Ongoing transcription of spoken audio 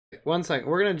1 second.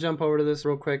 We're going to jump over to this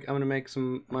real quick. I'm going to make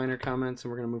some minor comments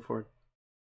and we're going to move forward.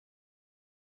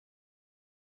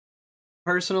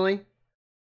 Personally,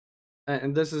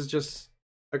 and this is just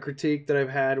a critique that I've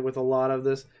had with a lot of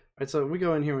this. Right, so we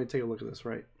go in here and we take a look at this,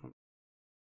 right?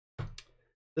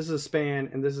 This is a span,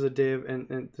 and this is a div,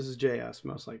 and this is JS,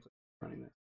 most likely, running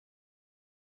this.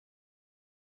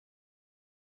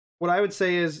 What I would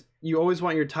say is you always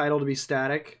want your title to be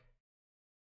static.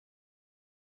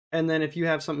 And then if you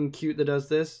have something cute that does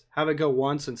this, have it go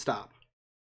once and stop.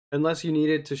 Unless you need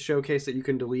it to showcase that you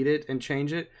can delete it and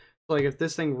change it. So like if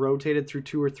this thing rotated through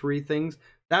 2 or 3 things,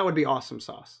 that would be awesome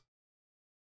sauce.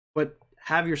 But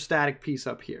have your static piece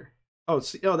up here. Oh,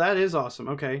 see, oh, that is awesome.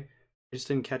 Okay. I just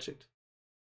didn't catch it.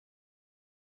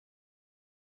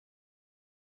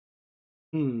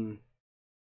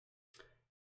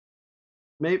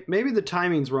 Maybe the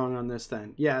timing's wrong on this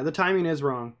then. Yeah, the timing is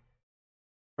wrong.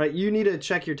 Right? You need to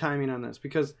check your timing on this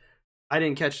because I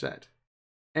didn't catch that.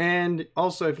 And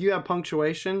also, if you have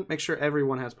punctuation, make sure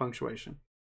everyone has punctuation.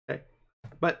 Okay.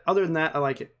 But other than that, I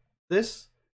like it. This,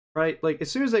 right? Like, as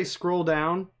soon as they scroll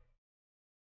down,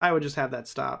 I would just have that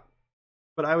stop.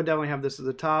 But I would definitely have this at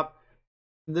the top.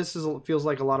 This feels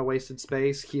like a lot of wasted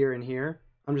space here and here.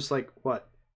 I'm just like, what?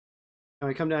 And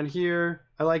I come down here.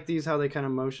 I like these, how they kind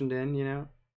of motioned in, you know?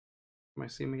 Can I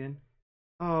see them again?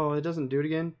 Oh, it doesn't do it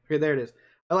again? Okay, there it is.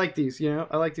 I like these, you know?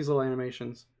 I like these little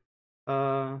animations.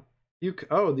 Oh,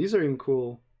 these are even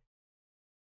cool.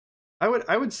 I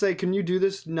would say, can you do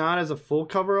this not as a full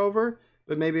cover over,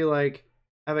 but maybe like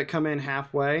have it come in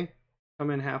halfway? Come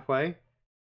in halfway.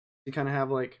 You kind of have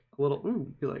like a little,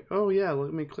 ooh, be like, oh yeah,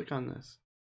 let me click on this.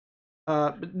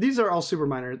 But these are all super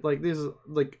minor. Like these is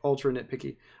like ultra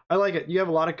nitpicky. I like it. You have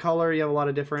a lot of color. You have a lot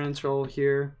of differential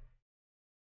here.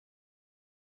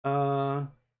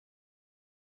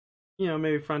 You know,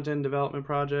 maybe front end development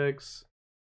projects.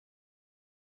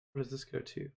 Where does this go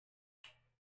to?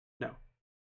 No.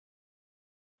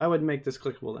 I would make this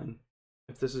clickable then,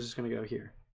 if this is just going to go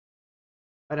here.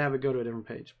 I'd have it go to a different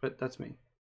page, but that's me.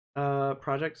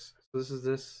 Projects. So this is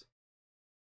this.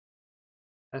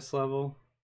 S level.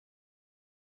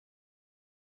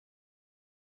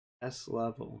 S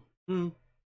level.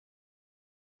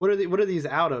 What are these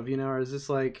out of, you know, or is this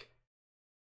like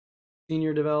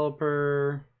senior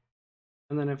developer?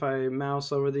 And then if I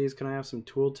mouse over these, can I have some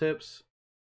tool tips?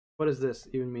 What does this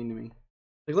even mean to me?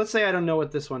 Like, let's say I don't know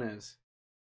what this one is.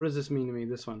 What does this mean to me,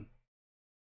 this one?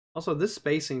 Also, this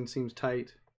spacing seems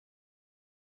tight.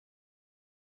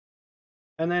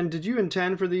 And then, did you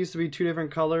intend for these to be 2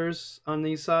 different colors on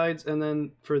these sides? And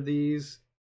then for these,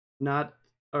 not,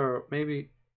 or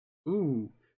maybe, ooh.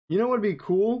 You know what would be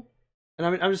cool? And I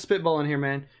mean, I'm just spitballing here,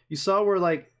 man. You saw where,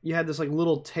 like, you had this, like,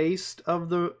 little taste of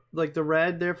the, like, the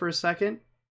red there for a second?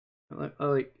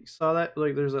 Like, you saw that?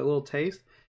 Like, there's that little taste.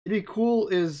 It'd be cool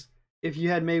is if you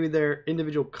had maybe their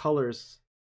individual colors.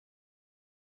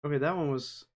 Okay, that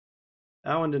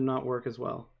one did not work as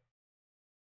well.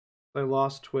 I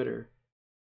lost Twitter.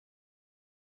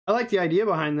 I like the idea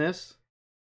behind this.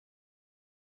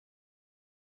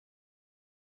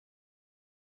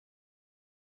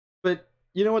 But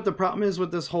you know what the problem is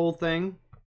with this whole thing?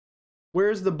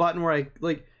 Where's the button where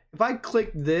like, if I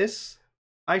click this,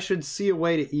 I should see a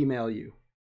way to email you.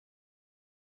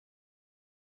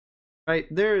 Right?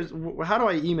 How do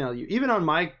I email you? Even on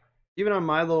my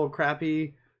little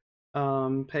crappy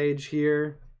page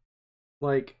here,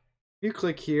 like, you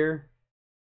click here,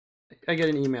 I get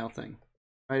an email thing.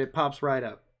 Right? It pops right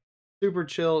up. Super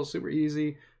chill, super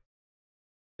easy.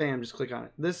 Bam, just click on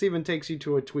it. This even takes you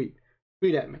to a tweet.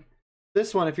 Tweet at me.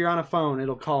 This one, if you're on a phone,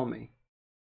 it'll call me.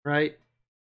 Right?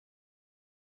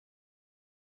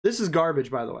 This is garbage,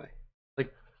 by the way.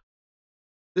 Like,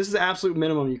 this is the absolute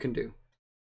minimum you can do.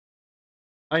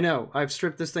 I know, I've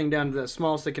stripped this thing down to the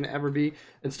smallest it can ever be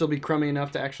and still be crummy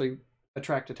enough to actually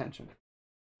attract attention.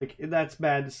 Like, that's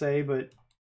bad to say, but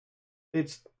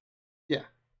it's, yeah.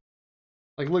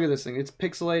 Like, look at this thing. It's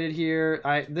pixelated here.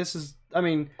 I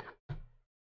mean,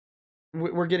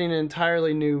 we're getting an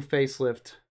entirely new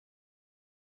facelift.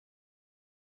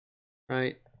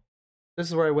 Right? This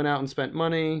is where I went out and spent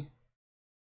money.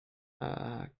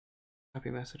 Copy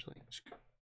message link.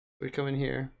 We come in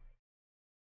here.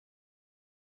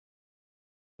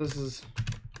 This is...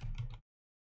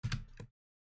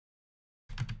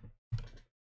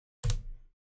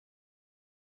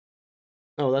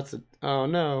 Oh, that's it. Oh,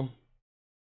 no.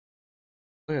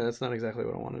 Okay, that's not exactly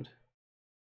what I wanted.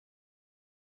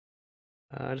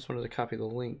 I just wanted to copy the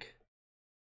link.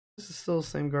 This is still the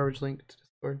same garbage link to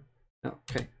Discord. No,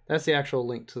 okay. That's the actual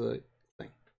link to the thing.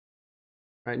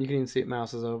 right? And you can even see it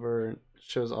mouses over and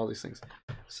shows all these things.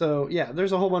 So yeah,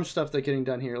 there's a whole bunch of stuff that's getting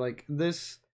done here. Like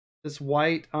this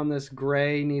white on this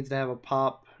gray needs to have a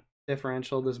pop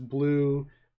differential. This blue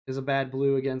is a bad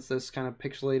blue against this kind of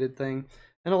pixelated thing.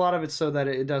 And a lot of it's so that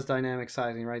it does dynamic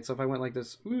sizing, right? So if I went like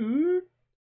this,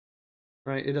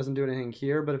 right, it doesn't do anything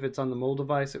here, but if it's on the mobile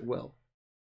device, it will.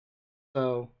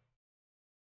 So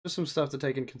just some stuff to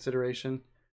take in consideration.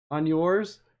 On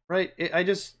yours, right,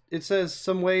 it says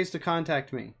some ways to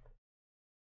contact me.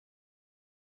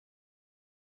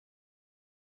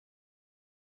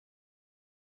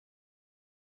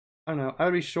 I don't know, I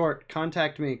would be short,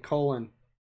 contact me, :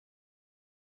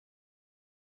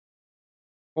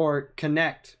 or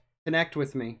connect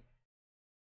with me,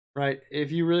 right?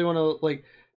 If you really want to, like,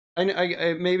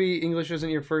 I maybe English isn't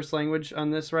your first language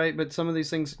on this, right? But some of these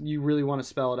things you really want to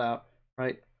spell it out,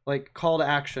 right? Like call to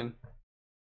action.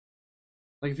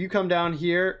 Like if you come down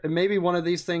here and maybe one of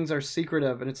these things are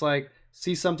secretive and it's like,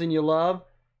 see something you love,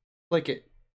 click it,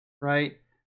 right?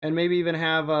 And maybe even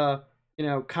have a, you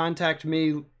know, contact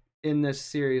me in this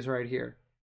series right here.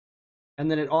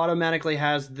 And then it automatically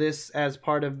has this as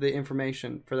part of the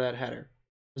information for that header.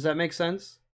 Does that make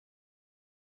sense?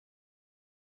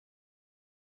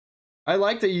 I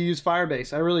like that you use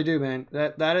Firebase. I really do, man.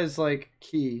 That is like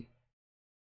key.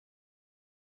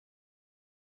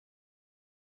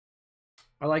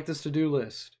 I like this to-do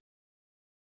list.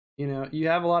 You know, you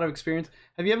have a lot of experience.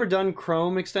 Have you ever done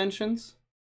Chrome extensions?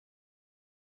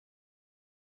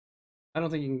 I don't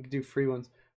think you can do free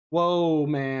ones. Whoa,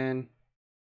 man.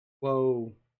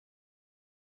 Whoa.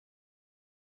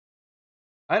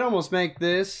 I'd almost make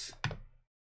this,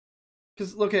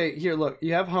 because okay, here, look,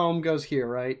 you have home goes here,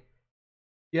 right?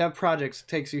 You have projects,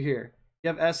 takes you here. You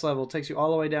have S level, takes you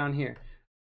all the way down here.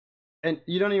 And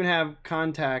you don't even have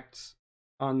contacts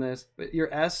on this, but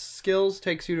your S skills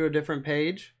takes you to a different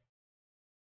page.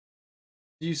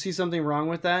 Do you see something wrong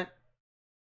with that?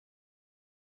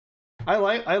 I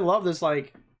love this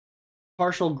like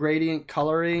partial gradient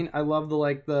coloring. I love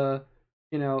the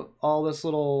you know, all this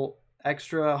little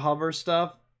extra hover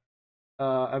stuff.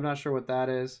 I'm not sure what that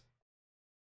is.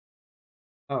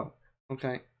 Oh,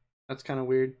 okay. That's kind of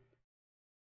weird.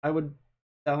 I would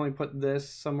definitely put this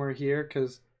somewhere here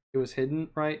because it was hidden,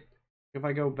 right? If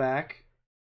I go back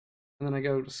and then I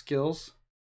go to skills,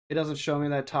 it doesn't show me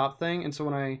that top thing. And so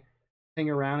when I ping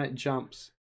around, it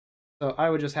jumps. So I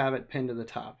would just have it pinned to the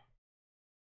top.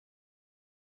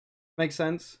 Makes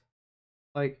sense?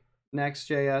 Like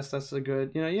Next.js, that's a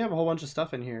good, you know, you have a whole bunch of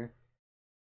stuff in here.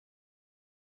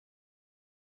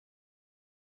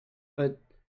 But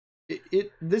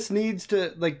this needs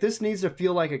to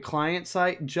feel like a client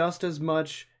site just as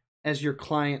much as your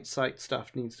client site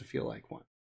stuff needs to feel like one.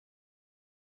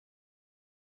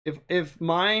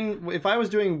 If I was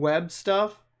doing web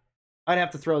stuff, I'd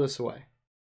have to throw this away,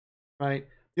 right?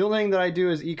 The only thing that I do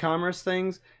is e-commerce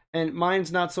things, and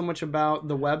mine's not so much about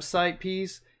the website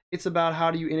piece. It's about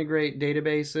how do you integrate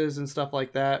databases and stuff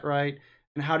like that, right?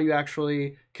 And how do you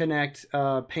actually connect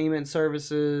payment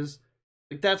services?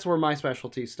 Like that's where my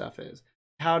specialty stuff is.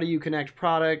 How do you connect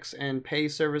products and pay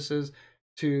services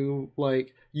to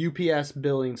like UPS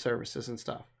billing services and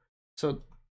stuff? So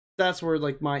that's where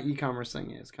like my e-commerce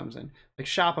thing comes in. Like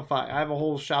Shopify, I have a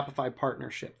whole Shopify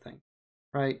partnership thing,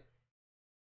 right?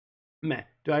 Meh.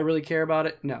 Do I really care about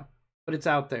it? No, but it's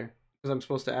out there because I'm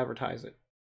supposed to advertise it.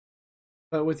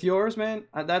 But with yours, man,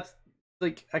 that's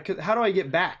like how do I get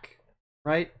back,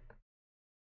 right?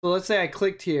 So let's say I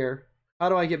clicked here. How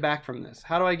do I get back from this?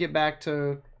 How do I get back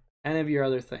to any of your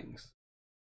other things?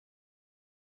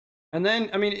 And then,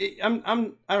 I mean, I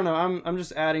don't know. I'm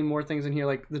just adding more things in here.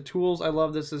 Like the tools, I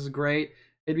love this. This is great.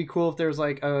 It'd be cool if there's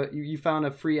like you found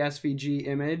a free SVG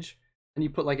image and you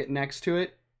put like it next to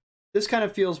it. This kind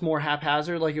of feels more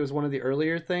haphazard, like it was one of the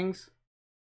earlier things.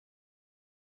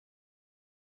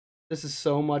 This is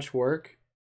so much work.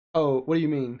 Oh, what do you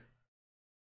mean?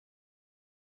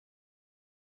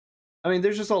 I mean,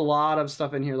 there's just a lot of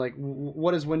stuff in here. Like,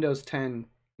 what does Windows 10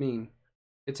 mean?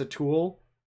 It's a tool?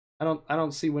 I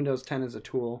don't see Windows 10 as a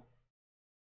tool.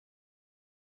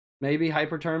 Maybe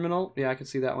hyperterminal? Yeah, I could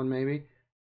see that one maybe.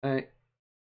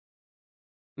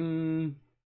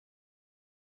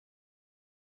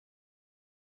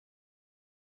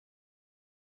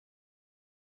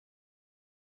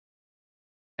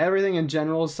 Everything in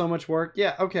general is so much work.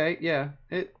 Yeah, okay, yeah.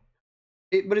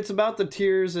 But it's about the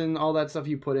tiers and all that stuff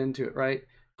you put into it, right?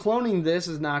 Cloning this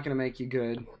is not going to make you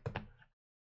good.